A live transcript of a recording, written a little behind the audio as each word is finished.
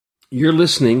You're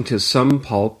listening to Some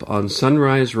Pulp on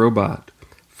Sunrise Robot.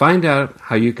 Find out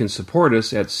how you can support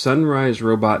us at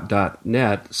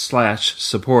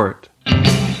sunriserobot.net/support.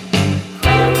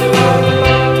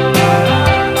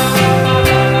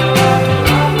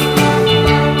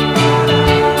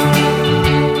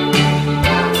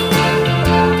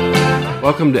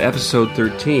 Welcome to episode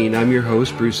 13. I'm your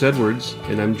host, Bruce Edwards,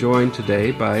 and I'm joined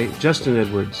today by Justin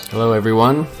Edwards. Hello,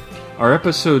 everyone. Our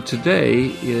episode today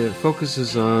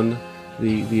focuses on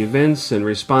the events and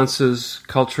responses,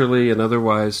 culturally and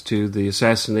otherwise, to the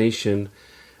assassination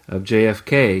of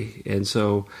JFK. And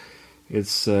so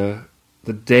it's the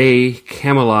day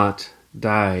Camelot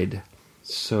died.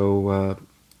 So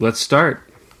let's start.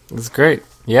 That's great.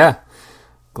 Yeah.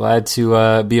 Glad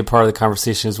to be a part of the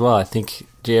conversation as well. I think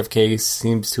JFK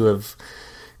seems to have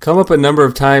come up a number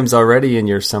of times already in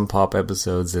your Some Pop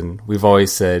episodes, and we've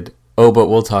always said, oh, but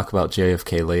we'll talk about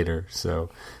JFK later. So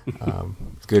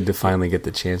it's good to finally get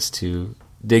the chance to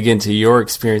dig into your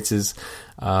experiences.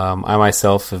 I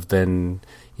myself have been,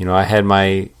 I had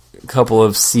my couple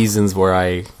of seasons where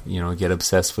I, get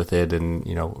obsessed with it and,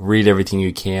 read everything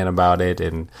you can about it.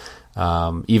 And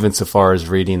even so far as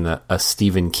reading a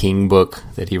Stephen King book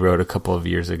that he wrote a couple of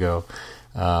years ago.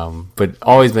 But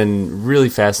always been really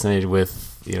fascinated with,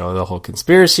 the whole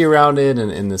conspiracy around it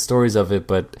and the stories of it.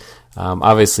 But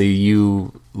obviously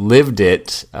you lived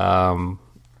it.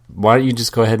 Why don't you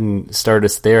just go ahead and start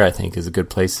us there? I think is a good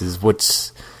place.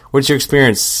 What's your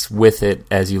experience with it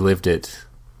as you lived it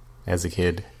as a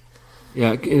kid?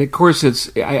 Yeah, and of course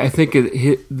I think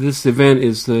this event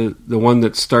is the one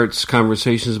that starts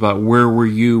conversations about where were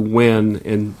you when,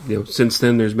 and since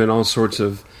then there's been all sorts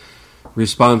of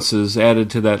responses added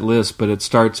to that list, but it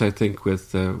starts, I think,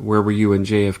 with where were you when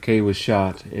JFK was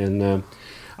shot. And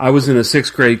I was in a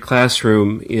sixth grade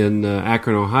classroom in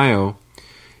Akron, Ohio,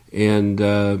 and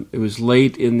it was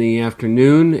late in the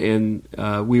afternoon, and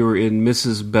we were in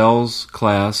Mrs. Bell's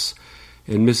class,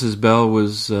 and Mrs. Bell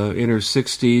was in her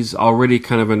 60s, already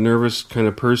kind of a nervous kind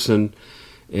of person,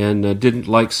 and didn't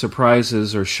like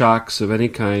surprises or shocks of any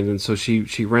kind, and so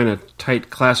she ran a tight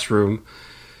classroom,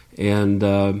 and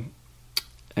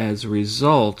as a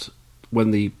result,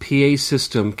 when the PA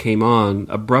system came on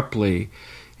abruptly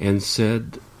and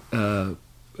said, I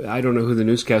don't know who the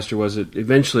newscaster was,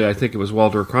 eventually I think it was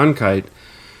Walter Cronkite,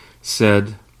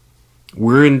 said,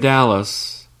 "We're in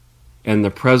Dallas and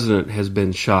the president has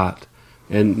been shot."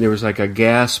 And there was like a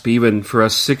gasp even for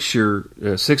us sixth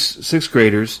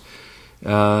graders,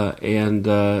 and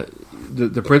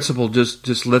the principal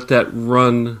just let that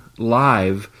run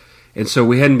live, and so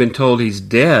we hadn't been told he's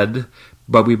dead,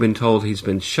 but we've been told he's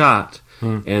been shot,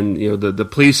 and the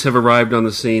police have arrived on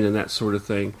the scene and that sort of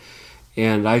thing,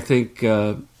 and I think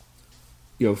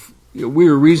we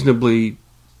were reasonably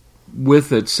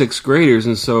with it, sixth graders,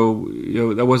 and so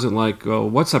that wasn't like, oh,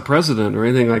 what's a president or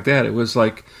anything like that. It was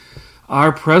like,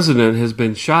 our president has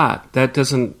been shot. That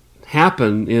doesn't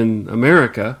happen in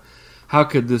America. How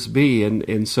could this be?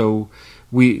 And so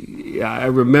I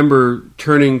remember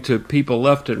turning to people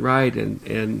left and right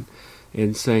and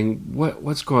saying,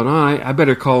 what's going on? I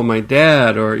better call my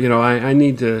dad, or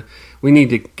we need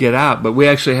to get out. But we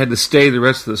actually had to stay the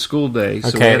rest of the school day.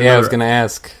 So I was going to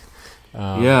ask.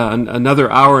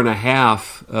 Another hour and a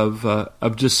half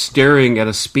of just staring at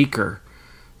a speaker,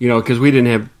 because we didn't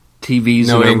have TVs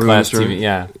no in our in-class rooms. TV,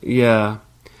 yeah. Yeah.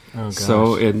 Oh, gosh.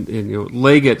 So, and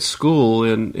Leggett School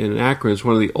in Akron is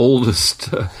one of the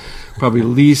oldest, probably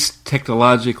least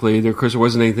technologically. Of course, there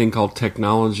wasn't anything called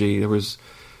technology. There was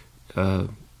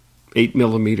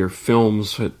 8mm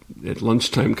films at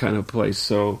lunchtime kind of place.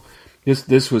 So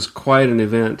this was quite an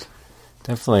event.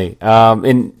 Definitely.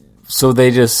 And so they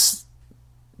just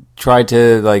tried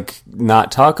to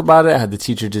not talk about it. Had the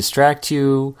teacher distract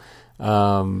you?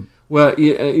 Well,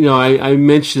 I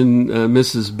mentioned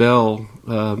Mrs. Bell.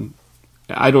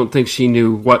 I don't think she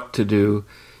knew what to do,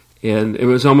 and it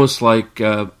was almost like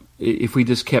if we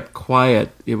just kept quiet,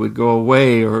 it would go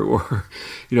away, or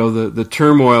the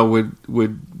turmoil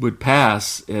would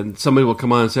pass, and somebody will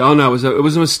come on and say, "Oh no, it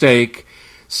was a mistake.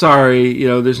 Sorry,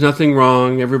 there's nothing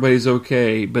wrong. Everybody's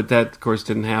okay." But that, of course,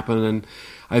 didn't happen, and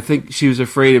I think she was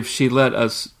afraid if she let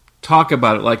us talk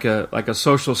about it like a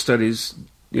social studies,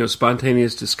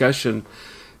 spontaneous discussion,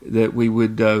 that we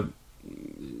would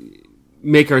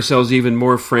make ourselves even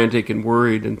more frantic and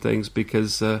worried and things,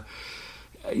 because I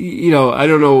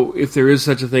don't know if there is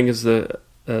such a thing as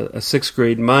a sixth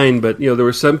grade mind, but there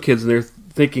were some kids and they're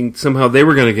thinking somehow they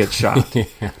were going to get shot.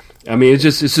 Yeah. I mean, it's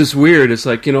just weird. It's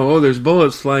like, there's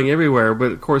bullets flying everywhere,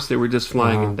 but of course they were just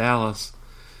flying in Dallas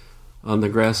on the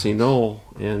grassy knoll,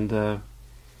 and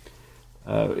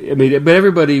I mean, but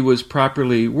everybody was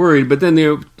properly worried. But then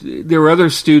there were other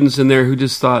students in there who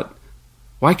just thought,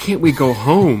 why can't we go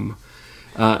home?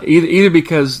 Either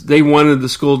because they wanted the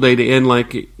school day to end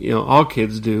like all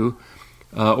kids do,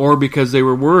 or because they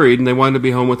were worried and they wanted to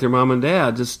be home with their mom and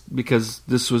dad, just because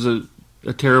this was a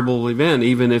terrible event,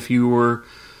 even if you were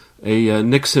a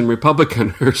Nixon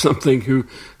Republican or something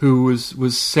who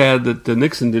was sad that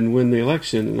Nixon didn't win the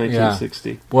election in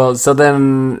 1960. Yeah. Well, so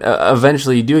then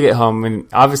eventually you do get home, and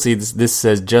obviously this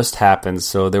says just happened,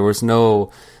 so there was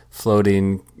no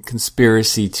floating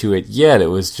conspiracy to it yet. It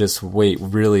was just, wait,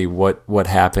 really, what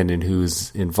happened and who's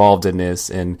involved in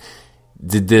this? And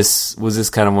was this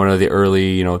kind of one of the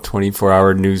early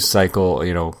 24-hour news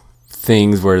cycle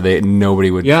things where nobody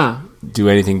would do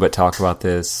anything but talk about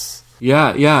this?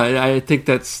 Yeah, I think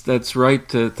that's right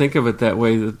to think of it that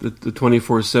way, the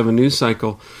 24/7 news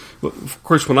cycle. Of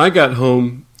course, when I got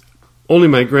home, only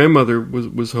my grandmother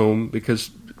was home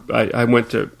because I went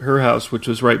to her house, which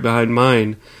was right behind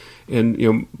mine,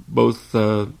 and both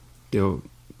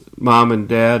mom and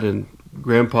dad and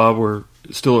grandpa were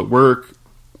still at work,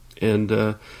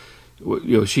 and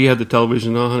she had the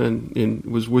television on and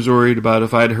was worried about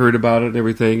if I'd heard about it and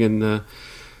everything, and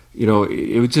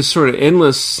it was just sort of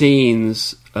endless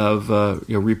scenes of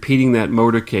repeating that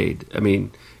motorcade. I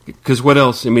mean, because what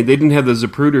else? I mean, they didn't have the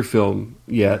Zapruder film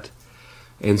yet,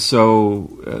 and so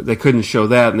they couldn't show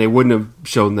that, and they wouldn't have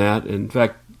shown that. In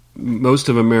fact, most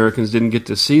of Americans didn't get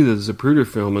to see the Zapruder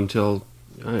film until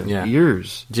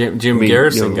years. Jim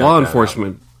Garrison got law that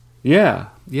enforcement.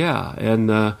 out. Yeah,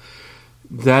 and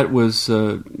that was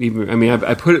even. I mean,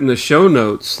 I put it in the show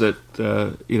notes that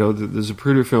the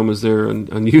Zapruder film is there on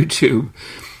YouTube,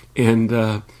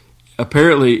 and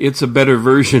apparently it's a better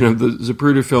version of the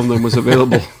Zapruder film than was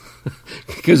available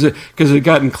because it had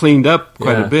gotten cleaned up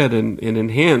quite a bit and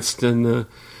enhanced, and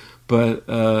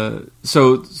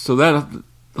so that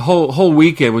whole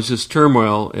weekend was just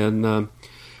turmoil, and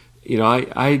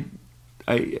I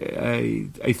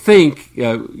think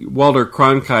Walter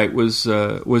Cronkite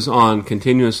was on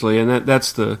continuously, and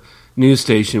that's the news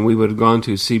station we would have gone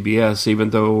to, CBS,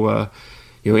 even though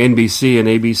NBC and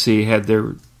ABC had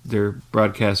their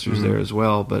broadcasters there as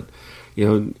well. But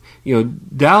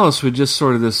Dallas was just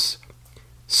sort of this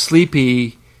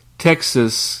sleepy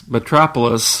Texas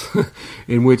metropolis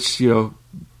in which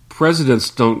presidents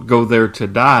don't go there to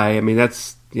die. I mean,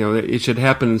 that's it should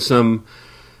happen in some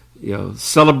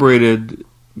celebrated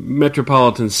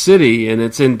metropolitan city, and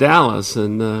it's in Dallas,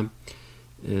 and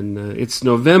it's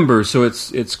November, so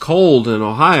it's cold in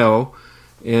Ohio,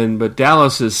 but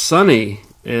Dallas is sunny,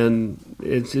 and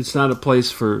it's not a place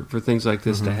for things like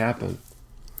this to happen.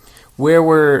 I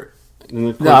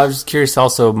was just curious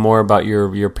also more about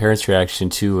your parents' reaction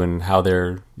too, and how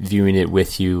they're viewing it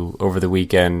with you over the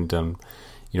weekend.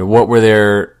 What were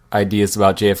their ideas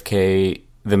about JFK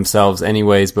themselves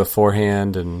anyways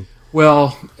beforehand? And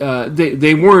well,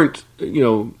 they weren't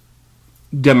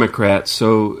Democrats,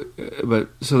 so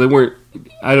they weren't.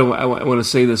 I want to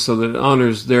say this so that it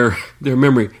honors their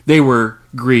memory. They were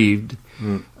grieved.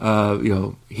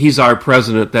 He's our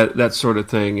president, that sort of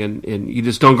thing, and you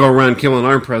just don't go around killing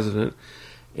our president.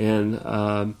 And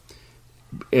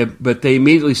but they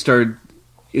immediately started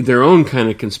their own kind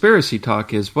of conspiracy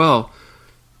talk as well.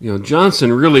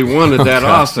 Johnson really wanted that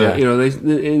off. Yeah.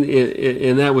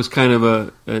 And that was kind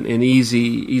of an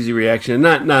easy reaction,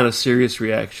 not a serious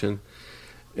reaction.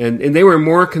 And they were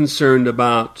more concerned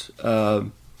about are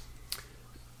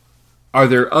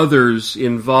there others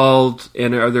involved,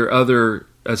 and are there other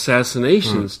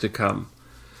assassinations to come?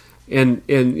 And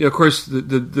of course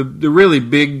the really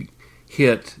big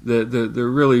hit, the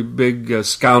really big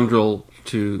scoundrel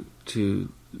to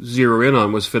zero in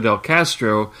on was Fidel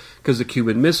Castro, because the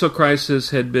Cuban Missile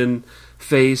Crisis had been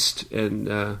faced,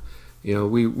 and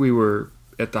we were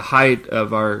at the height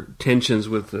of our tensions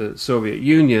with the Soviet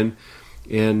Union,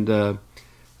 and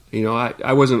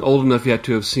I wasn't old enough yet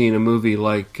to have seen a movie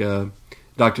like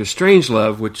Dr.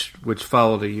 Strangelove, which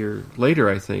followed a year later,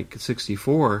 I think,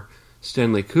 1964,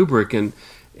 Stanley Kubrick,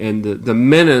 and the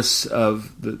menace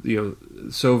of the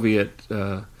Soviet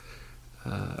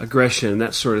aggression,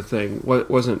 that sort of thing,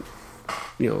 wasn't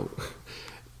in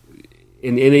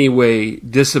any way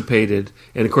dissipated.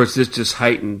 And of course this just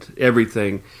heightened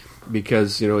everything,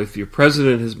 because if your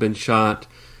president has been shot,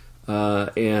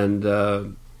 and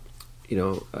a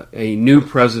new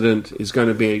president is going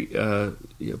to be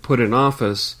put in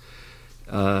office,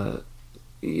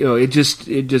 it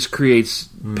just creates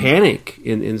panic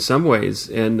in some ways.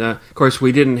 And of course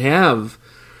we didn't have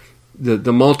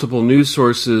the multiple news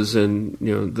sources and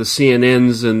the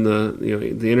CNNs and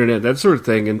the internet, that sort of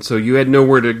thing, and so you had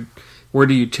nowhere where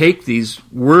do you take these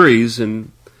worries,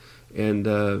 and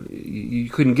you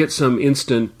couldn't get some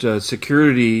instant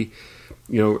security,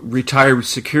 retired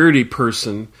security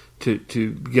person to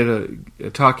get a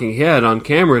talking head on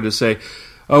camera to say,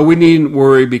 oh, we needn't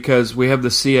worry because we have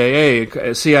the CIA,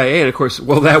 and of course,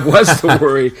 well, that was the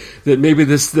worry, that maybe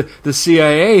the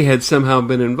CIA had somehow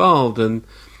been involved, or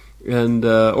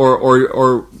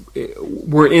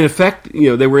were ineffective.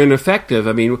 They were ineffective.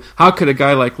 I mean, how could a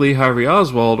guy like Lee Harvey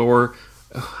Oswald or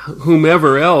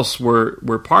whomever else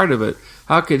were part of it?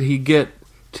 How could he get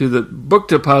to the book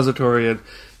depository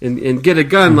and get a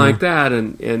gun like that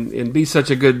and be such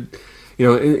a good,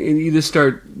 and you just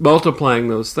start multiplying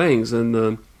those things.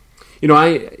 And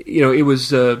it was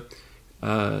the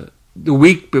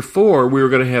week before we were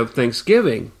going to have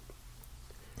Thanksgiving.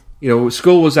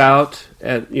 School was out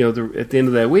at the end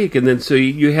of that week, and then so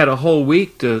you had a whole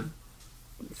week to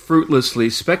fruitlessly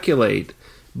speculate.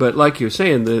 But like you're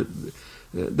saying,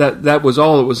 that was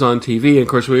all that was on TV. And of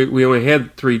course, we only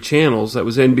had 3 channels. That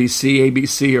was NBC,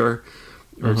 ABC, or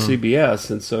CBS.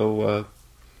 And so,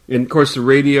 and of course, the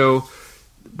radio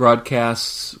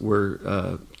broadcasts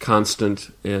were constant.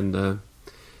 And the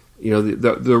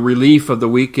relief of the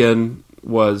weekend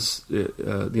was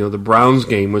the Browns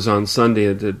game was on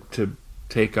Sunday to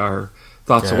take our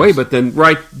thoughts away. But then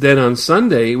right then on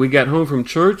Sunday, we got home from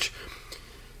church,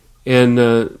 and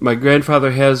my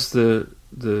grandfather has the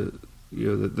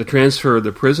transfer of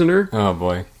the prisoner. Oh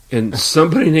boy! And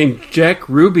somebody named Jack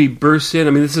Ruby bursts in. I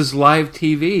mean, this is live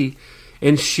TV,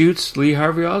 and shoots Lee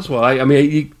Harvey Oswald. I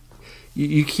mean,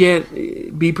 you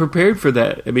can't be prepared for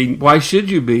that. I mean, why should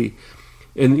you be?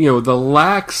 And the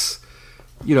lax.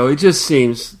 It just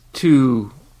seems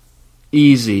too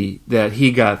easy that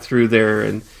he got through there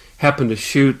and happened to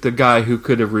shoot the guy who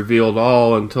could have revealed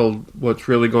all and told what's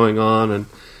really going on. And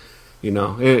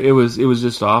it was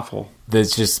just awful.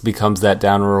 This just becomes that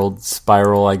downward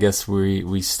spiral. I guess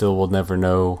we still will never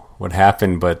know what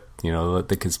happened, but let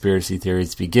the conspiracy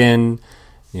theories begin.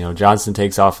 Johnson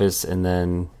takes office, and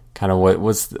then kind of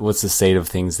what's the state of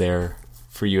things there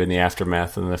for you in the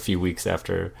aftermath and a few weeks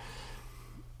after?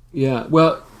 Yeah,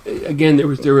 well, again,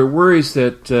 there were worries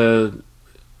that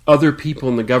other people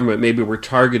in the government maybe were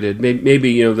targeted.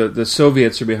 Maybe the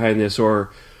Soviets are behind this,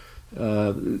 or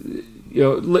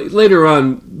later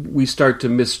on we start to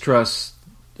mistrust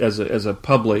as a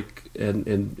public,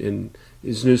 and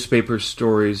his newspaper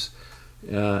stories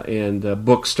and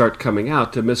books start coming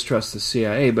out to mistrust the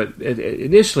CIA. But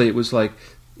initially, it was like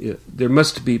there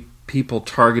must be people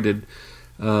targeted.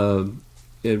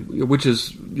 Which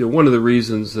is one of the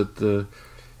reasons that the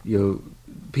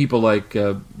people like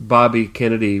Bobby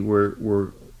Kennedy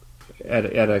were at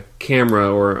a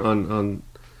camera or on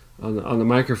the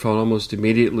microphone almost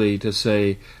immediately to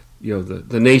say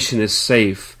the nation is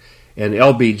safe, and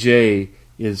LBJ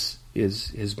has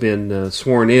been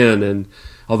sworn in, and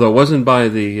although it wasn't by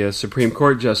the Supreme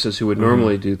Court justice who would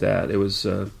normally do that, it was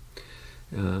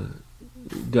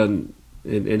done,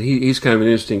 and he's kind of an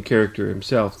interesting character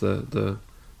himself, the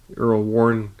Earl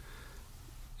Warren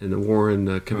and the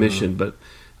Warren Commission, but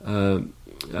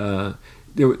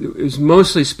there was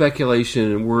mostly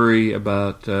speculation and worry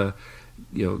about the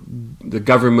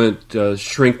government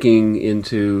shrinking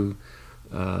into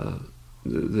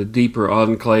the deeper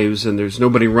enclaves, and there's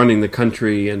nobody running the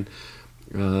country, and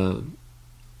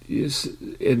just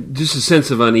a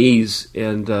sense of unease,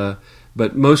 and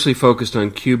but mostly focused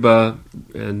on Cuba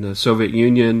and the Soviet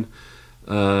Union,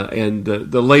 and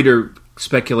the later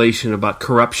speculation about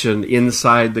corruption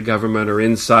inside the government or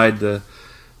inside the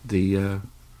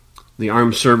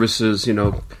armed services.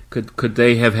 Could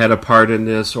they have had a part in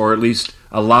this, or at least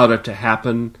allowed it to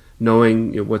happen,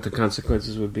 knowing what the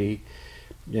consequences would be?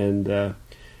 And I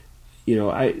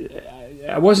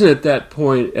wasn't at that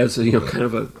point as a kind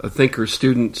of a thinker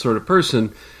student sort of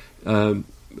person,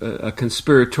 a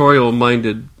conspiratorial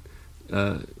minded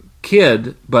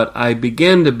kid, but I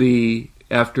began to be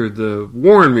after the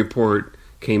Warren Report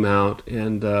came out,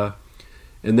 and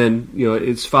then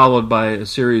it's followed by a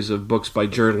series of books by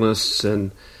journalists,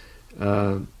 and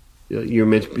you've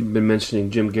been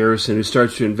mentioning Jim Garrison, who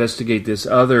starts to investigate this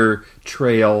other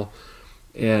trail,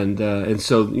 and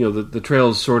so the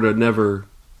trails sort of never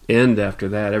end after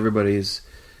that. Everybody's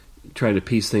trying to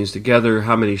piece things together.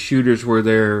 How many shooters were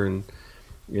there, and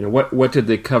what did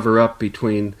they cover up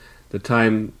between the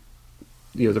time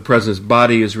the president's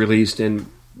body is released and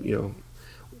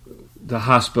the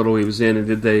hospital he was in, and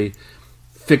did they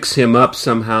fix him up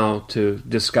somehow to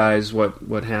disguise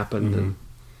what happened? And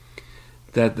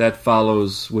that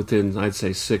follows within, I'd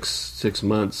say, six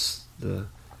months. And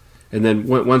then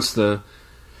once the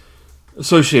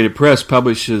Associated Press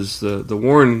publishes the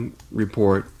Warren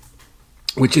Report,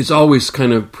 which is always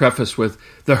kind of prefaced with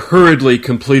the hurriedly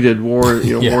completed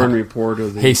Warren Report, or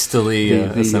the hastily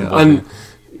assembled.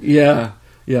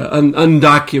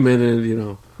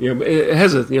 Undocumented. It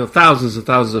has thousands and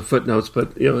thousands of footnotes,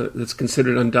 but it's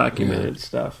considered undocumented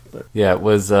stuff. But yeah, it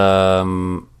was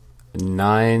 10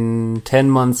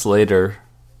 months later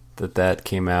that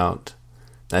came out.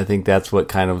 I think that's what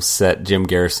kind of set Jim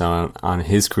Garrison on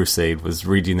his crusade, was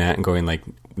reading that and going like,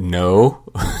 no.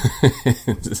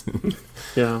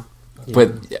 Yeah.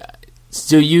 But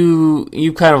so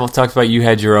you kind of talked about, you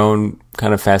had your own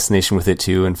kind of fascination with it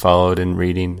too, and followed and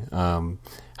reading.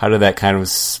 How did that kind of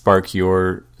spark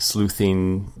your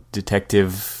sleuthing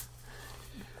detective?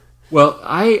 Well,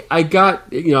 I got,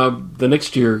 the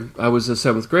next year I was in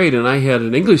 7th grade, and I had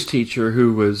an English teacher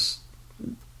who was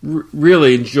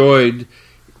really enjoyed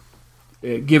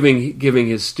giving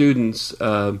his students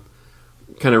kind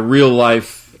of real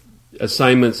life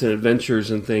assignments and adventures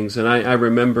and things. And I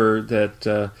remember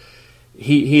that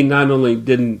he not only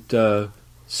didn't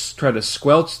try to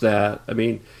squelch that. I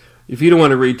mean, if you don't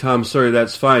want to read Tom Sawyer,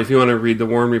 that's fine. If you want to read the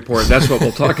Warren Report, that's what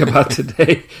we'll talk about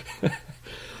today.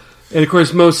 And of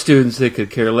course, most students, they could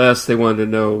care less. They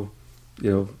wanted to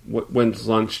know, when's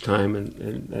lunchtime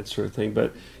and that sort of thing.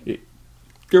 But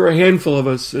there were a handful of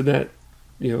us in that,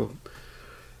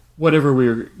 whatever we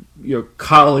were,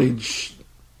 college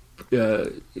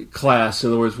class.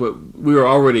 In other words, we were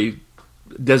already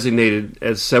designated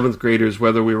as 7th graders,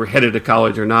 whether we were headed to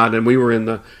college or not, and we were in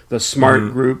the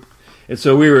smart group, and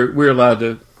so we were allowed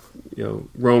to,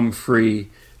 roam free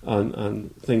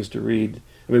on things to read.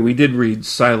 I mean, we did read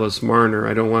Silas Marner.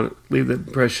 I don't want to leave the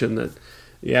impression that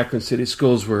the Akron City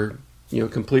Schools were,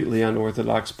 completely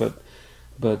unorthodox, but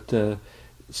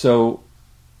so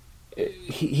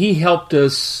he helped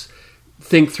us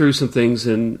think through some things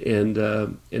and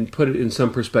put it in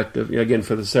some perspective. Again,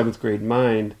 for the 7th grade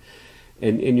mind,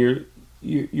 and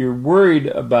you're worried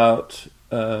about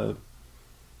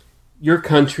your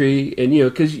country, and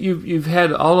because you've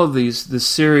had all of this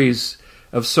series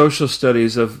of social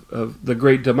studies of the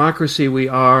great democracy we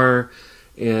are,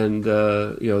 and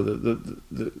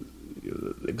the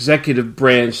executive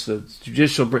branch, the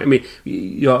judicial branch. I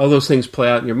mean, all those things play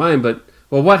out in your mind. But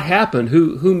what happened?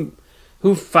 Who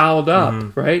fouled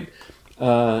up, right?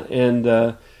 And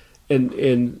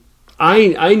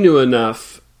I knew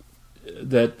enough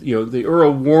that the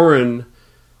Earl Warren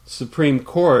Supreme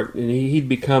Court, and he'd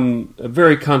become a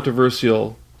very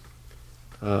controversial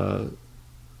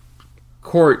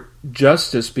court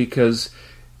justice, because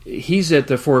he's at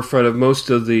the forefront of most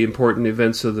of the important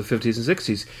events of the 50s and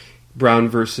 60s. Brown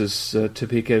versus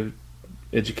Topeka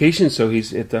education, so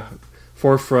he's at the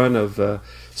forefront of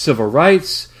civil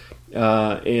rights,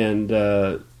 and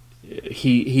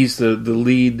he's the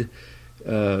lead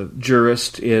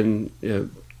jurist in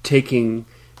taking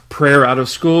prayer out of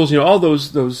schools. All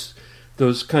those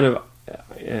kind of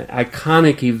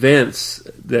iconic events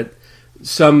that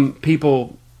some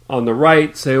people on the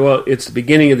right say, well, it's the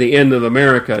beginning of the end of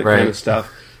America, kind of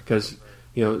stuff, because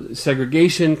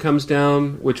segregation comes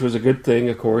down, which was a good thing,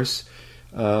 of course.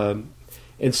 And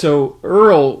so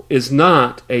Earl is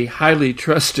not a highly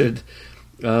trusted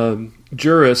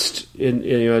jurist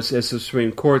as the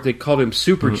Supreme Court. They called him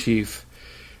Super Chief,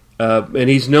 and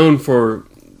he's known for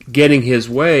getting his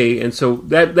way. And so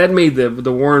that made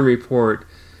the Warren Report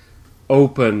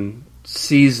open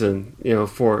season,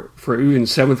 for even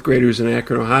 7th graders in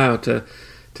Akron, Ohio,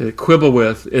 to quibble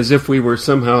with, as if we were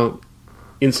somehow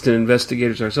instant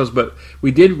investigators ourselves. But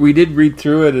we did read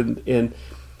through it, and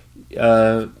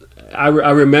I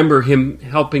remember him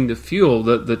helping to fuel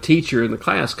the teacher in the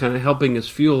class, kind of helping us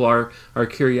fuel our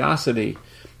curiosity.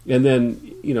 And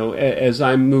then as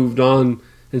I moved on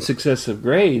in successive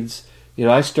grades,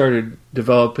 I started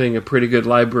developing a pretty good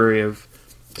library of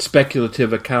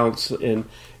speculative accounts. And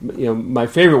my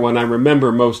favorite one I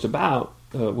remember most about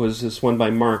was this one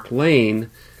by Mark Lane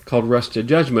called Rush to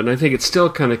Judgment. And I think it's still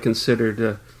kind of considered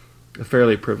a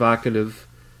fairly provocative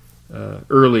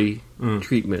early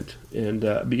treatment. And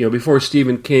before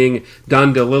Stephen King,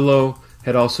 Don DeLillo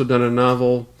had also done a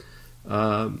novel,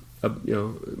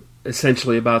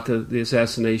 essentially about the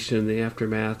assassination and the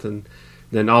aftermath, and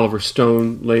then Oliver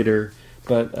Stone later.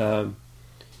 But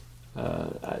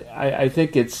I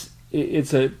think it's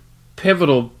a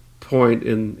pivotal point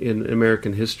in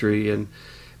American history, and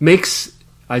makes,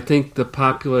 I think, the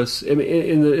populace,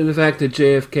 in the fact that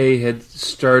JFK had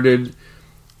started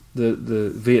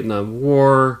the Vietnam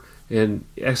War and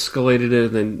escalated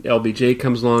it, and then LBJ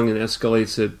comes along and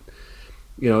escalates it.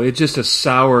 It's just a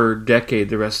sour decade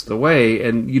the rest of the way,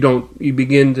 and you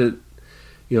begin to,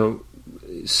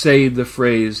 say the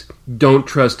phrase, "Don't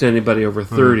trust anybody over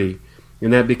 30,"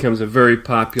 and that becomes a very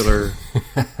popular.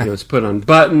 It's put on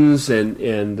buttons, and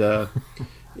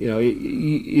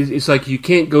it's like you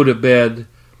can't go to bed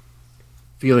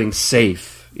feeling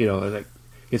safe. Like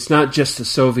it's not just the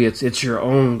Soviets; it's your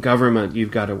own government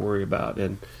you've got to worry about,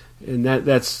 and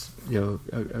that's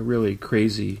a really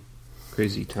crazy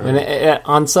time. And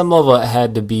on some level, it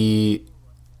had to be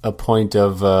a point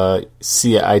of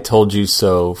see, I told you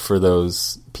so for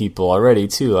those people already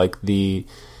too. Like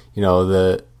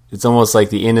it's almost like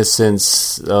the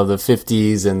innocence of the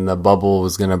 50s and the bubble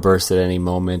was going to burst at any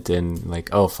moment, and like,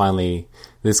 oh, finally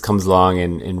this comes along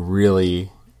and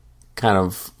really kind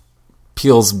of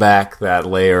peels back that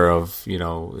layer of,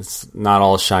 it's not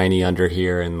all shiny under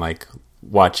here, and like,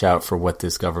 watch out for what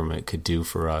this government could do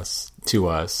to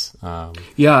us.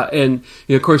 Yeah, and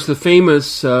of course the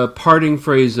famous parting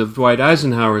phrase of Dwight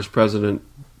Eisenhower as president,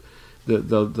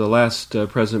 the last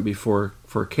president before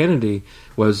Kennedy,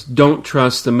 was, "Don't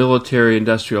trust the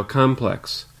military-industrial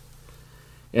complex."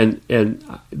 And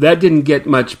that didn't get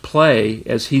much play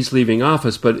as he's leaving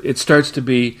office, but it starts to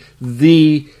be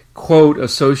the quote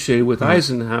associated with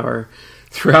Eisenhower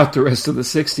throughout the rest of the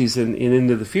 60s and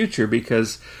into the future,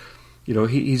 because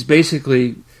he's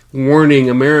basically warning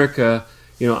America,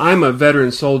 I'm a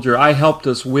veteran soldier, I helped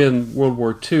us win World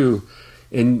War II,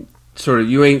 and sort of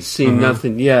you ain't seen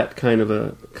nothing yet, kind of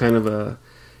a.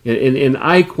 And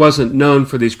Ike wasn't known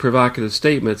for these provocative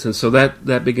statements, and so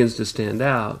that begins to stand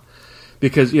out,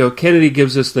 because Kennedy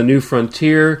gives us the new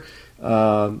frontier,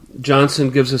 Johnson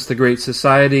gives us the Great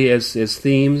Society as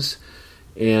themes,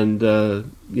 and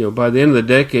by the end of the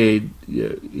decade,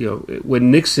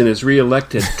 when Nixon is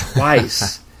reelected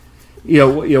twice,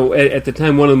 at the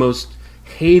time one of the most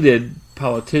hated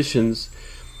politicians,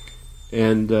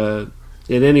 and at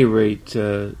any rate,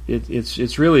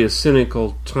 it's really a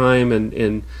cynical time,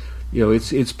 and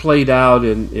it's played out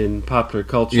in popular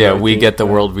culture. Yeah, we get the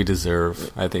world we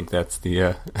deserve. I think that's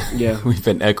the we've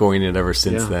been echoing it ever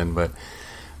since then. But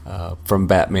from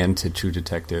Batman to True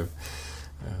Detective.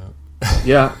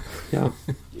 Yeah.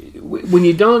 When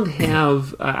you don't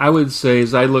have, I would say,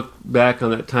 as I look back on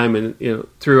that time, and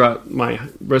throughout my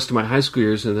rest of my high school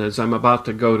years, and as I'm about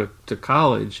to go to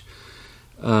college,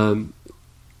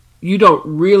 you don't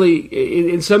really,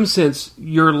 in some sense,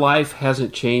 your life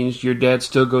hasn't changed. Your dad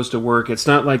still goes to work. It's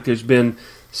not like there's been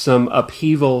some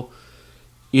upheaval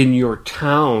in your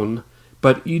town,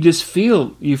 but you just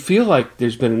feel like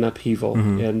there's been an upheaval,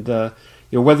 and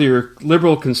whether you're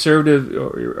liberal, conservative,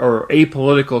 or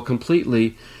apolitical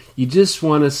completely, you just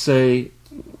want to say,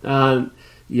 the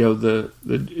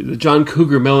John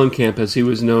Cougar Mellencamp, as he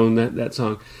was known, that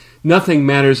song, nothing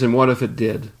matters, and what if it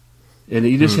did? And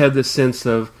you just had this sense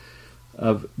of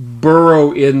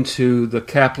burrow into the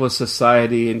capitalist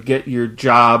society and get your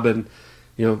job, and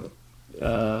I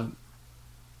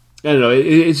don't know.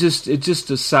 It's just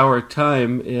a sour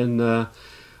time, and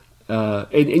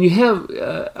you have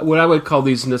what I would call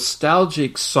these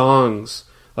nostalgic songs,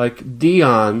 like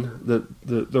Dion,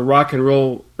 the rock and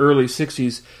roll early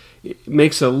 '60s,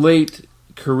 makes a late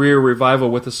career revival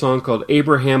with a song called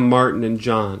Abraham, Martin, and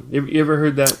John. You ever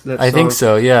heard that song? I think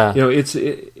so. Yeah. It's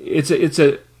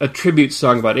a tribute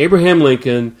song about Abraham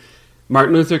Lincoln,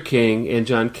 Martin Luther King, and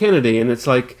John Kennedy, and it's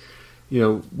like,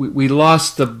 we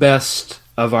lost the best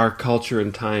of our culture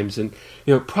and times, and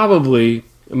probably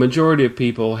a majority of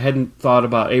people hadn't thought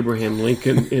about Abraham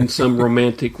Lincoln in some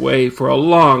romantic way for a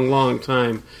long, long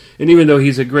time. And even though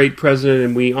he's a great president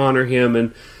and we honor him,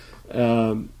 and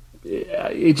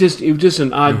it was just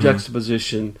an odd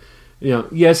juxtaposition.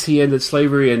 Yes, he ended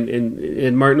slavery,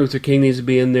 and Martin Luther King needs to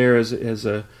be in there as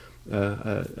a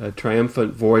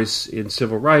triumphant voice in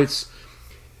civil rights.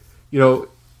 Camelot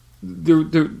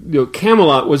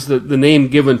was the name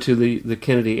given to the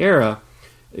Kennedy era,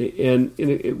 and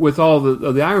with all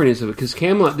the ironies of it, because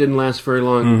Camelot didn't last very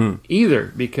long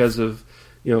either, because of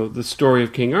the story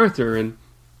of King Arthur, and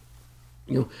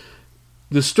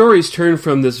the stories turn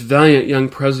from this valiant young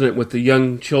president with the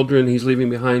young children he's leaving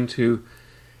behind to,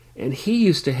 and he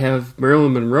used to have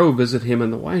Marilyn Monroe visit him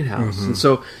in the White House, and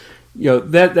so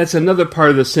that's another part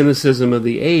of the cynicism of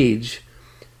the age,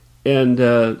 and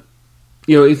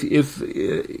if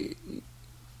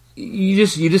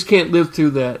you just can't live through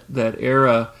that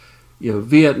era,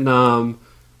 Vietnam,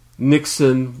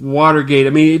 Nixon, Watergate. I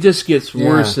mean, it just gets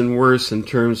worse and worse in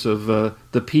terms of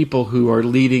the people who are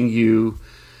leading you,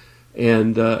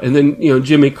 and then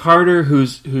Jimmy Carter,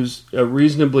 who's a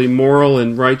reasonably moral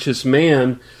and righteous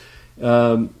man,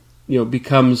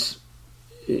 becomes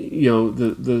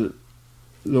the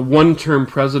one-term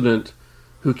president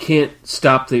who can't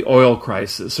stop the oil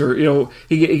crisis, or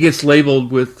he gets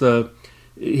labeled with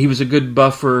he was a good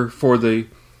buffer for the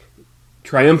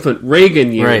triumphant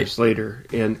Reagan years later,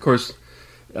 and of course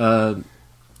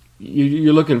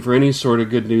you're looking for any sort of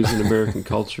good news in American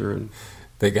culture, and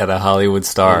they got a Hollywood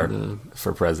star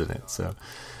for president. So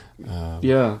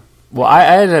yeah. Well, I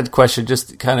had a question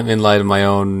just kind of in light of my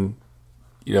own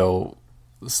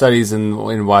studies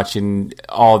and watching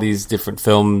all these different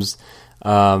films.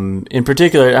 In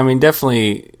particular, I mean,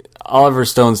 definitely Oliver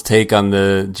Stone's take on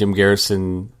the Jim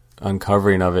Garrison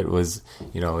uncovering of it was,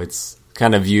 it's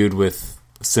kind of viewed with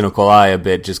a cynical eye a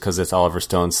bit just because it's Oliver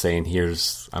Stone saying,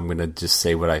 I'm going to just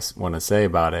say what I want to say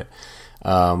about it.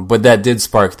 But that did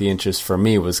spark the interest for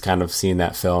me, was kind of seeing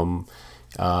that film.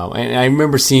 And I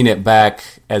remember seeing it back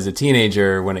as a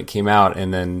teenager when it came out,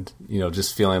 and then,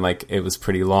 just feeling like it was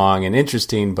pretty long and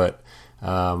interesting, but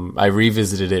I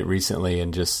revisited it recently,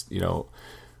 and just,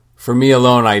 for me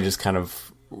alone, I just kind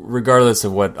of, regardless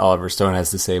of what Oliver Stone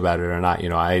has to say about it or not,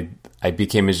 I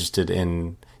became interested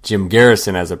in Jim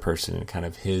Garrison as a person and kind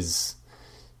of his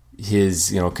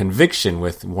conviction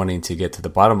with wanting to get to the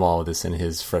bottom of all of this and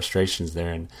his frustrations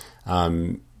there.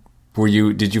 And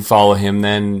did you follow him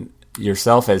then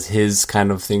yourself as his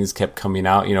kind of things kept coming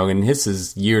out? And his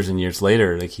is years and years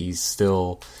later, like he's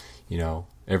still,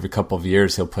 every couple of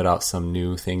years he'll put out some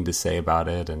new thing to say about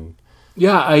it. And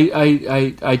yeah,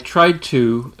 I tried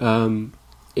to,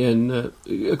 and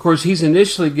of course he's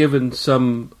initially given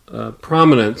some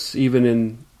prominence even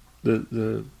in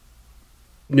the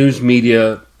news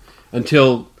media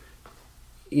until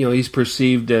he's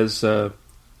perceived as a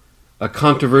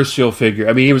controversial figure.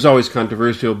 I mean, he was always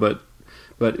controversial, but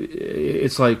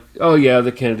it's like, oh yeah,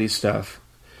 the Kennedy stuff,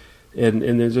 and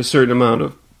there's a certain amount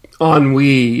of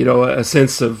ennui, a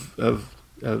sense of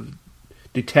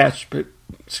detachment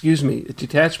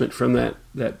from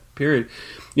that period.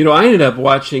 I ended up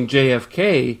watching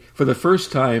JFK for the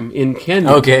first time in Kenya.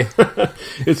 Okay.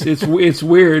 it's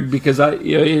weird because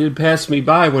it had passed me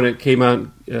by when it came out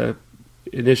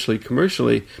initially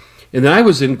commercially, and then I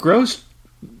was engrossed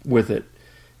with it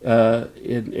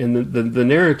in the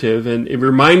narrative, and it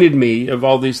reminded me of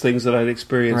all these things that I'd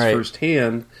experienced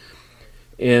firsthand,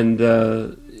 and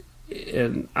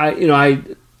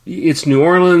it's New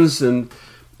Orleans and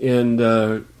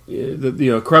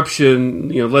the corruption,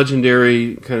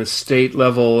 legendary kind of state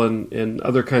level and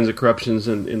other kinds of corruptions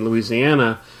in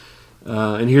Louisiana.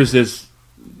 And here's this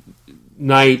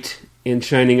knight in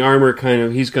shining armor, kind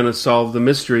of, he's going to solve the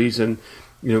mysteries and,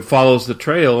 follows the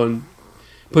trail and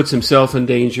puts himself in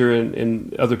danger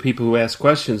and other people who ask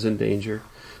questions in danger.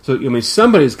 So,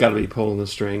 somebody's got to be pulling the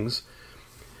strings.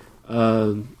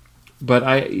 But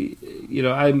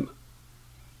I'm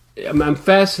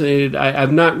fascinated.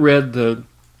 I've not read the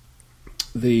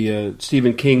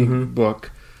Stephen King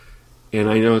book, and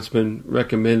I know it's been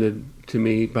recommended to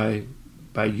me by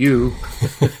you.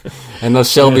 I know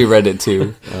Shelby read it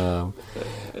too.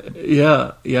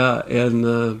 Yeah,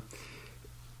 and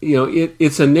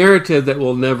it's a narrative that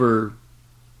will never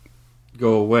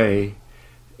go away,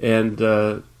 and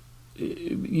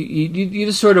you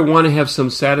just sort of want to have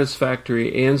some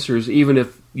satisfactory answers, even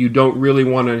if you don't really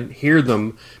want to hear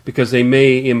them, because they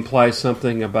may imply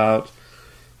something about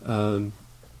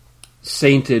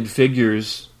sainted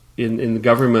figures in the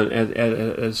government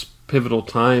at pivotal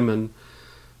time, and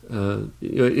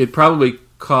it probably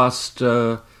cost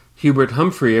Hubert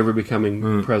Humphrey ever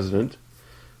becoming president,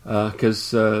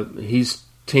 because he's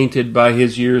tainted by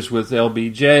his years with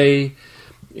LBJ,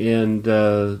 and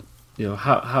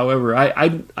however,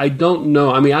 I don't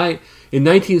know. I mean, in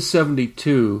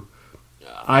 1972,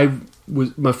 I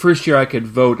was my first year I could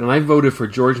vote, and I voted for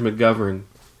George McGovern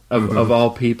of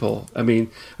all people. I mean,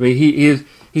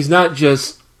 he's not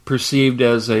just perceived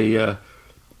as a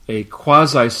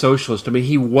quasi-socialist. I mean,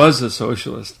 he was a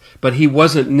socialist, but he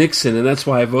wasn't Nixon, and that's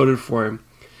why I voted for him.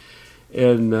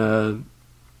 And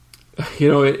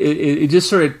it just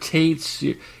sort of taints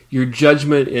your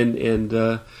judgment,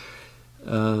 and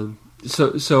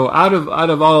so out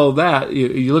of all of that,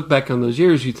 you look back on those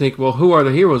years, you think, well, who are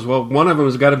the heroes? Well, one of them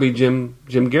has got to be Jim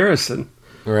Garrison,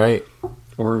 right?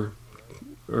 Or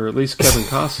at least Kevin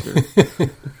Costner.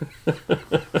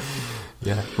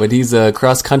 Yeah, but he's a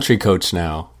cross country coach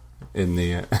now. In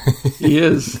the he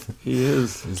is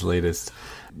his latest.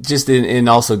 Just in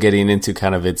also getting into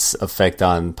kind of its effect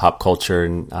on pop culture,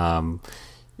 and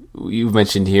you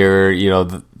mentioned here,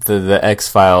 the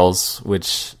X-Files,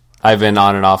 which I've been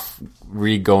on and off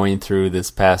re-going through this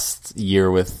past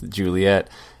year with Juliet.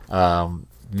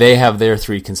 They have their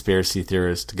 3 conspiracy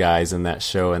theorist guys in that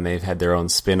show, and they've had their own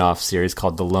spin-off series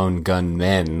called The Lone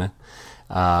Gunmen.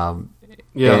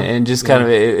 Yeah, and just kind of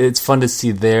it's fun to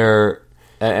see their.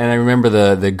 And I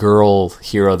remember the girl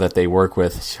hero that they work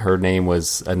with. Her name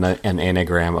was an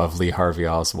anagram of Lee Harvey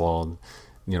Oswald.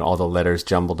 You know, all the letters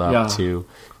jumbled up too.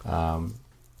 But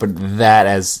that,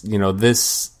 as you know,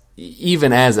 this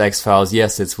even as X-Files,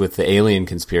 yes, it's with the alien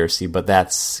conspiracy, but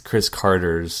that's Chris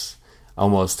Carter's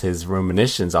almost his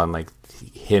reminiscence on like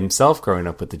himself growing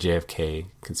up with the JFK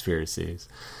conspiracies.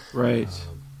 Right,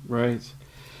 right.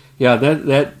 Yeah,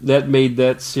 that made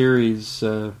that series.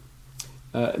 I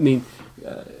mean.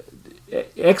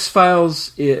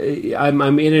 X-Files,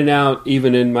 I'm in and out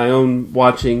even in my own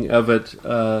watching of it,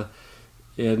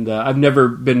 and I've never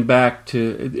been back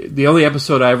to the only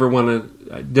episode I ever want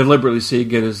to deliberately see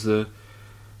again is the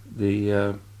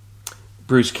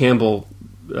Bruce Campbell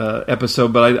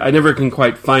episode, but I never can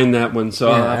quite find that one.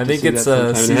 So I'll have I think to see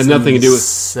it's season, it had nothing to do with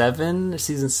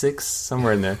season 6,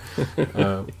 somewhere in there.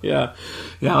 Yeah,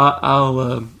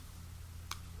 I'll.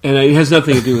 And it has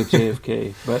nothing to do with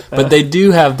JFK, but they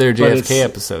do have their JFK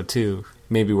episode too.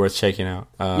 Maybe worth checking out.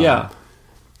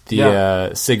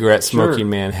 The cigarette smoking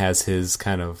man has his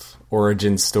kind of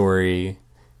origin story,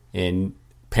 and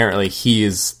apparently he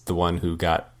is the one who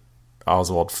got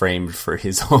Oswald framed for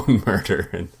his own murder.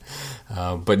 And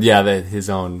but his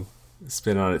own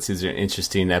spin on it's an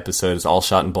interesting episode. It's all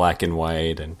shot in black and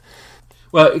white, and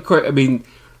well, of course, I mean,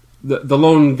 the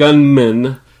Lone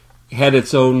Gunman had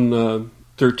its own.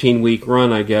 13-week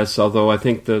run, I guess. Although I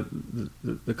think the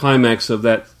climax of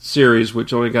that series,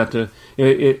 which only got to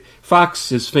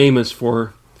Fox is famous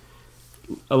for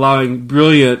allowing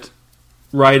brilliant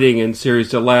writing and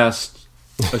series to last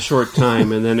a short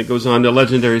time, and then it goes on to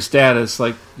legendary status.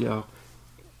 Like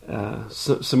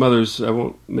some others I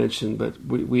won't mention, but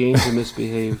we aim to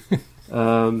misbehave.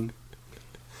 But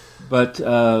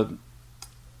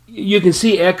you can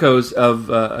see echoes of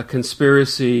a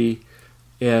conspiracy.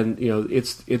 And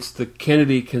it's the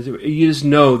Kennedy. You just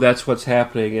know that's what's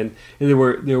happening. And there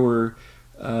were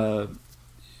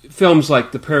films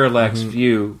like The Parallax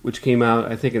View, which came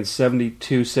out I think in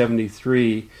 72,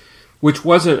 73, which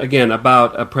wasn't again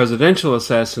about a presidential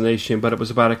assassination, but it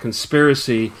was about a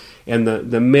conspiracy and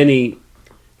the many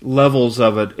levels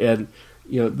of it. And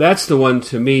that's the one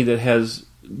to me that has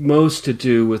most to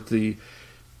do with the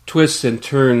twists and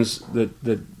turns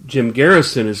that Jim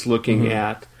Garrison is looking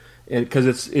at.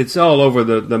 Because it's all over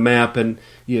the map, and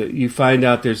you find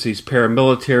out there's these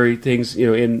paramilitary things.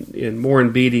 In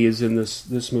Warren Beatty is in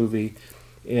this movie,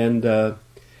 and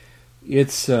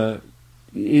it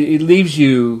leaves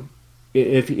you.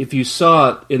 If you saw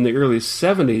it in the early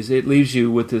 70s, it leaves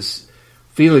you with this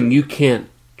feeling you can't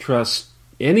trust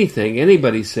anything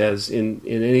anybody says in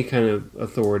any kind of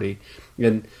authority,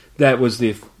 and that was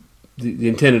the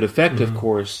intended effect, of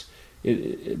course.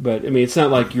 But I mean, it's not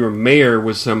like your mayor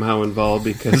was somehow involved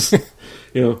because,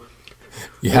 an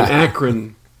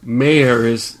Akron mayor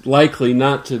is likely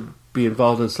not to be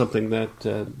involved in something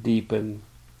that deep and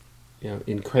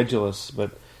incredulous. But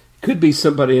it could be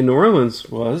somebody in New Orleans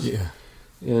was,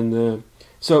 and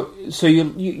so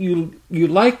you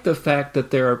like the fact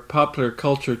that there are popular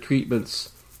culture treatments.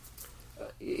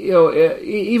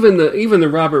 Even the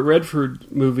Robert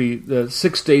Redford movie, the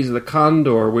 6 Days of the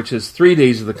Condor, which is 3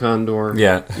 Days of the Condor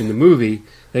in the movie,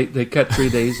 they cut 3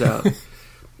 days out.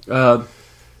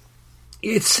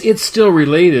 It's still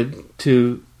related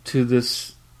to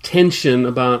this tension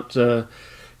about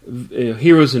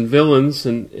heroes and villains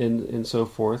and so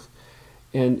forth,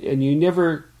 and you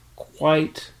never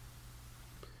quite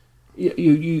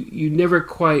you never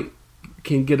quite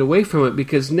can get away from it,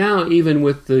 because now even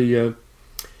with the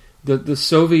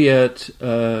Soviet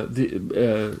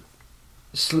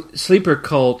sleeper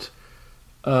cult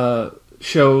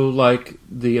show like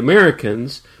The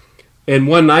Americans, and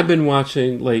one I've been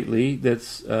watching lately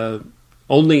that's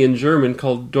only in German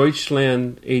called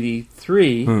Deutschland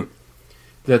 83,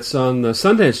 that's on the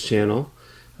Sundance Channel,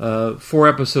 4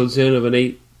 episodes in of an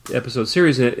 8-episode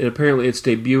series, and apparently it's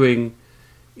debuting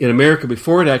in America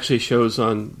before it actually shows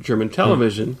on German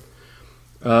television.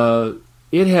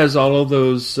 It has all of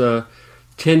those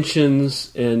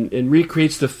tensions and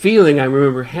recreates the feeling I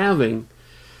remember having.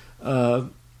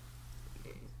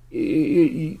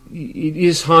 It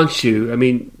just haunts you. I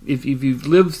mean, if you've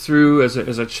lived through as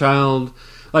a child,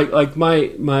 like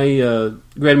my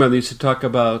grandmother used to talk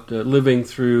about living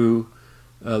through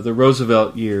the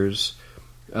Roosevelt years,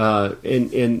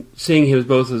 and seeing him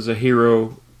both as a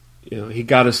hero. He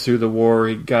got us through the war.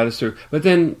 He got us through. But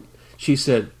then she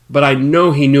said, but I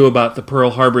know he knew about the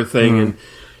Pearl Harbor thing,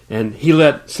 and he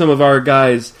let some of our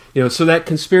guys, so that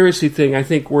conspiracy thing, I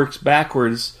think, works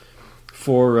backwards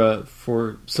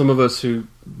for some of us who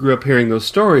grew up hearing those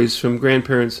stories from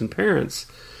grandparents and parents.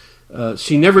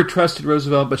 She never trusted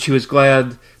Roosevelt, but she was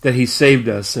glad that he saved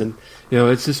us. And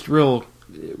it's just real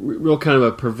kind of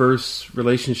a perverse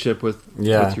relationship with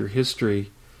your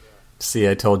history. See,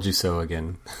 I told you so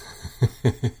again.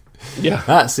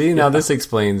 Yeah. See, now this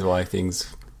explains why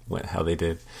things went how they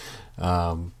did.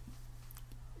 And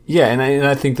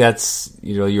I think that's,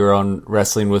 you're on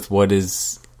wrestling with what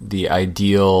is the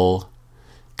ideal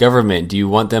government. Do you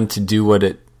want them to do what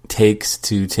it takes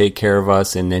to take care of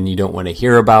us and then you don't want to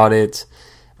hear about it?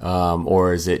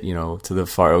 Or is it, to the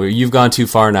far, you've gone too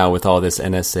far now with all this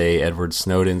NSA, Edward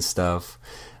Snowden stuff.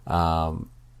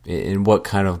 And what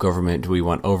kind of government do we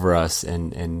want over us?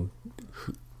 And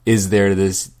is there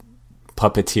this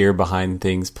puppeteer behind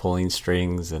things, pulling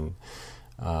strings and,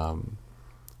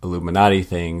 Illuminati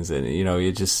things? And,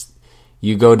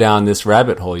 you go down this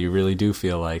rabbit hole. You really do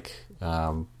feel like,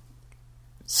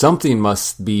 something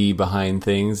must be behind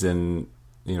things, and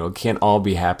it can't all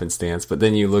be happenstance. But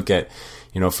then you look at,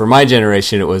 for my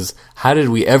generation, it was, how did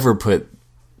we ever put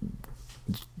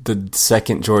the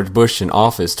second George Bush in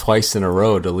office twice in a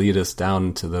row to lead us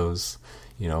down to those,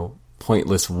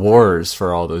 pointless wars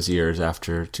for all those years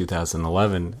after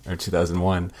 2011 or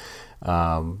 2001?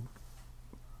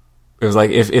 It was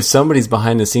like if somebody's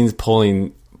behind the scenes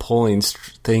pulling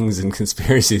things and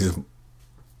conspiracies,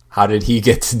 how did he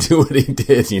get to do what he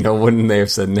did? Wouldn't they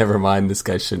have said, never mind, this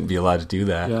guy shouldn't be allowed to do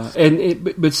that? Yeah,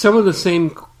 but some of the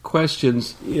same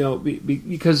questions,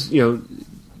 because,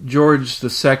 George II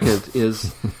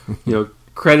is,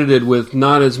 credited with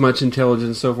not as much intelligence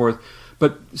and so forth,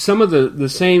 but some of the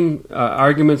same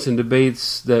arguments and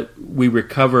debates that we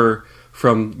recover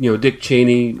from, Dick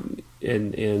Cheney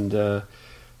and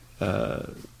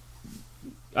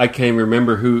I can't even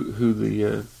remember who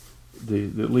the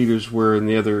leaders were and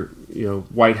the other,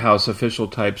 White House official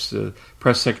types, the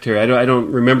press secretary. I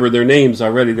don't remember their names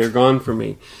already. They're gone from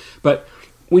me. But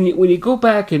when you go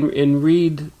back and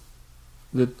read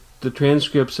the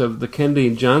transcripts of the Kennedy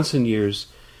and Johnson years,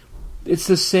 it's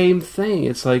the same thing.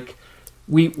 It's like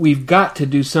we've got to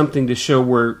do something to show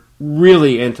we're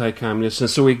really anti-communist, and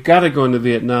so we've got to go into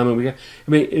Vietnam. And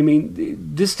I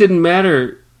mean, this didn't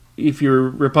matter if you're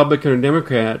Republican or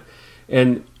Democrat,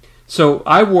 and so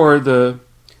I wore the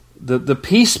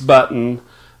peace button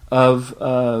of.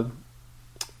 I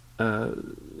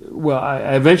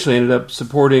eventually ended up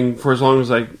supporting, for as long as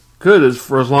I could,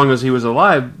 for as long as he was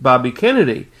alive, Bobby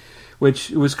Kennedy,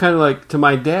 which was kind of like, to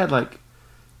my dad, like,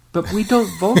 but we don't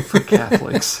vote for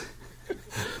Catholics.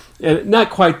 And not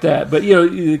quite that, but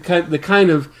the kind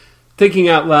of thinking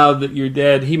out loud that your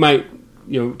dad, he might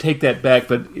take that back,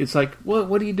 but it's like,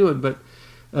 what are you doing? But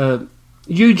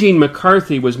Eugene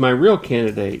McCarthy was my real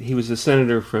candidate. He was a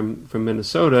senator from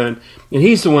Minnesota, and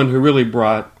he's the one who really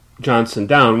brought Johnson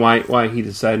down. Why he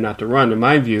decided not to run, in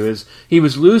my view, is he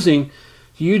was losing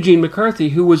to Eugene McCarthy,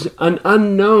 who was an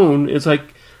unknown. It's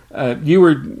like you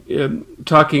were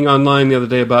talking online the other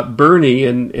day about Bernie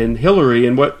and Hillary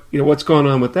and what's going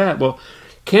on with that. Well,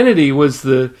 Kennedy was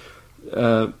not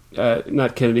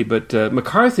Kennedy, but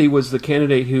McCarthy was the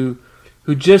candidate who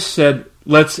just said,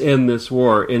 let's end this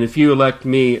war, and if you elect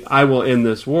me, I will end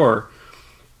this war.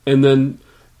 And then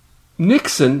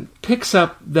Nixon picks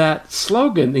up that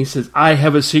slogan. He says, I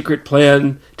have a secret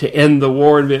plan to end the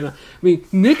war in Vietnam. I mean,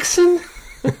 Nixon?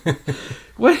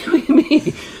 What do you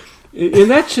mean? And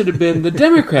that should have been the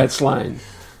Democrats' line.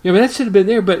 That should have been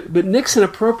there, but Nixon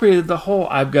appropriated the whole,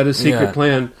 I've got a secret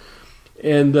plan.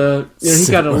 And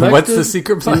he got elected. What's the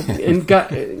secret plan? And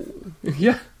got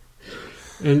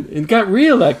and got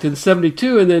reelected in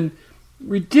 1972, and then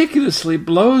ridiculously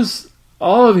blows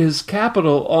all of his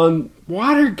capital on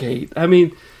Watergate. I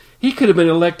mean, he could have been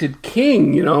elected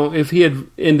king, if he had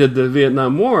ended the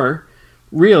Vietnam War,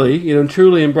 really,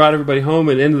 truly, and brought everybody home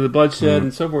and ended the bloodshed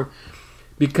and so forth,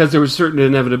 because there was certain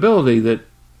inevitability that,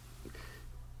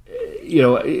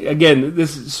 again,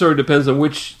 this sort of depends on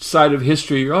which side of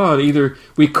history you're on. Either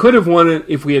we could have won it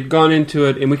if we had gone into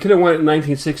it, and we could have won it in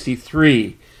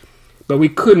 1963, but we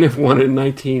couldn't have won it in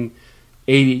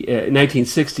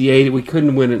 1968. We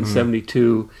couldn't win it in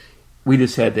 1972. We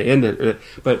just had to end it.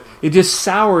 But it just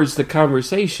sours the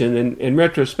conversation, and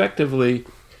retrospectively,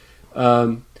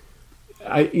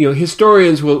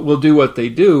 historians will do what they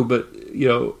do, but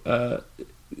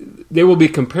there will be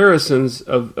comparisons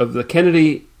of the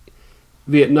Kennedy,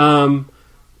 Vietnam,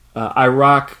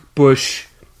 Iraq, Bush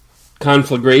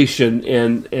conflagration,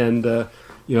 and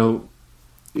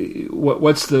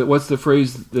what's the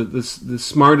phrase? The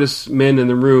smartest men in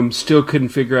the room still couldn't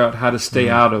figure out how to stay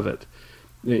out of it,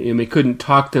 and they couldn't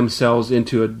talk themselves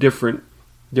into a different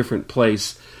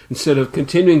place. instead of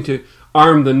continuing to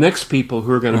arm the next people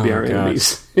who are going to be our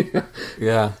enemies.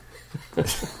 Yeah.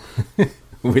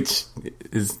 Which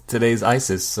is today's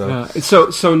ISIS.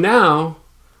 So now,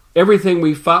 everything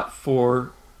we fought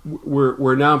for,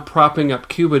 we're now propping up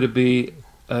Cuba to be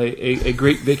a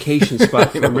great vacation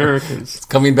spot for Americans. It's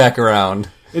coming back around.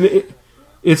 And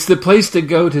it's the place to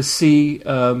go to see,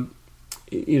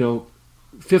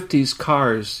 50s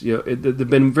cars. They've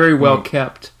been very well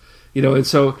kept. And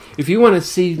so if you want to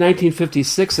see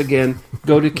 1956 again,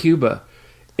 go to Cuba.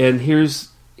 And here's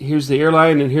the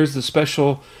airline, and here's the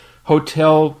special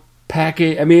hotel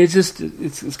package. I mean,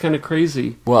 it's kind of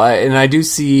crazy. Well, I do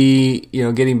see,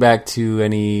 getting back to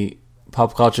any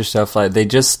pop culture stuff, like they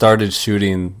just started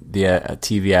shooting the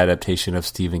TV adaptation of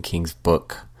Stephen King's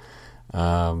book.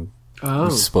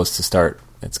 Which is supposed to start.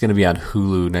 It's going to be on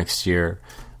Hulu next year.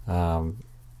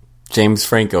 James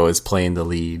Franco is playing the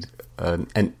lead,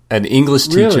 an English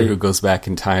teacher who goes back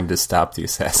in time to stop the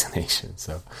assassination.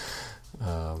 So,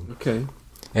 okay,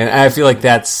 and I feel like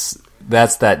that's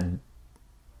that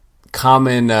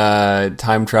common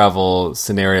time travel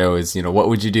scenario. Is what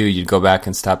would you do? You'd go back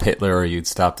and stop Hitler, or you'd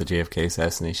stop the JFK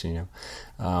assassination.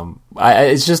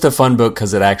 It's just a fun book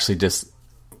because it actually just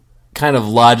kind of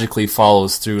logically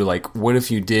follows through, like, what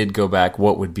if you did go back,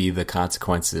 what would be the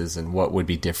consequences and what would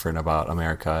be different about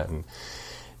America, and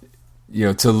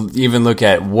to even look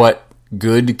at what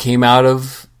good came out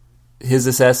of his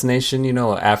assassination,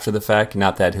 after the fact.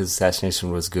 Not that his assassination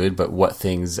was good, but what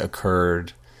things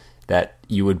occurred that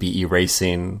you would be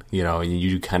erasing.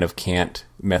 You kind of can't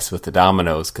mess with the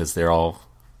dominoes because they're all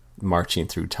marching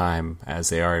through time as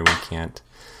they are, and we can't.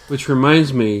 Which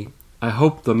reminds me, I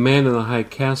hope The Man in the High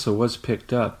Castle was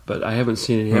picked up, but I haven't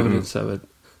seen any evidence of it.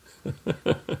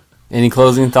 Any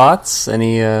closing thoughts?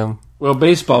 Well,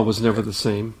 baseball was never the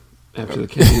same after the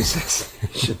Kennedy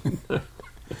assassination.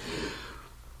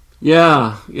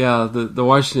 The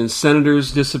Washington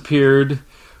Senators disappeared,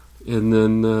 and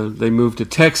then they moved to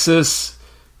Texas,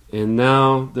 and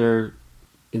now they're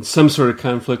in some sort of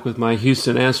conflict with my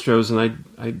Houston Astros, and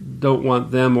I don't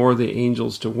want them or the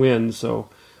Angels to win, so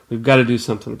we've got to do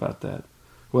something about that.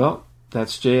 Well,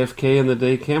 that's JFK and the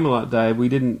day Camelot died. We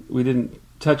didn't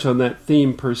touch on that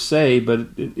theme per se, but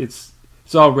it's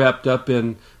all wrapped up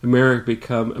in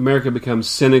America becomes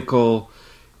cynical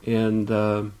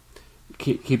and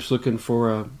keeps looking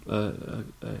for a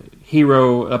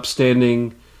hero,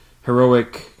 upstanding,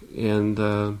 heroic, and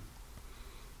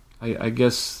I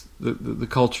guess the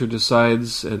culture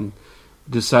decided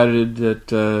that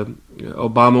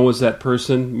Obama was that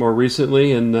person more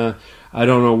recently, and I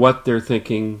don't know what they're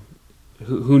thinking.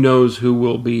 Who knows who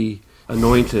will be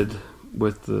anointed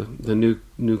with the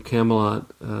new Camelot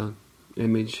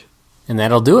image. And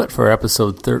that'll do it for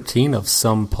episode 13 of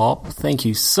Some Pulp. Thank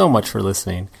you so much for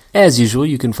listening. As usual,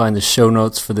 you can find the show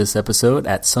notes for this episode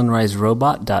at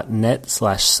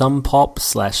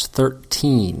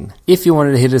sunriserobot.net/somepulp/13. If you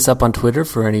wanted to hit us up on Twitter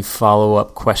for any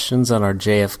follow-up questions on our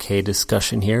JFK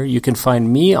discussion here, you can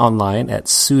find me online at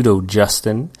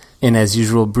pseudojustin. And as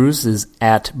usual, Bruce is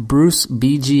at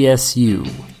BruceBGSU.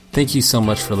 Thank you so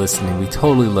much for listening. We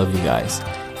totally love you guys.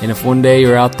 And if one day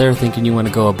you're out there thinking you want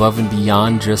to go above and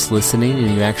beyond just listening and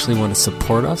you actually want to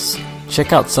support us,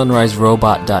 check out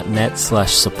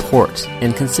sunriserobot.net/support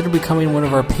and consider becoming one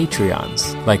of our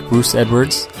Patreons, like Bruce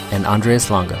Edwards and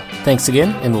Andreas Longa. Thanks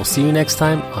again, and we'll see you next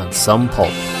time on Some Pulp.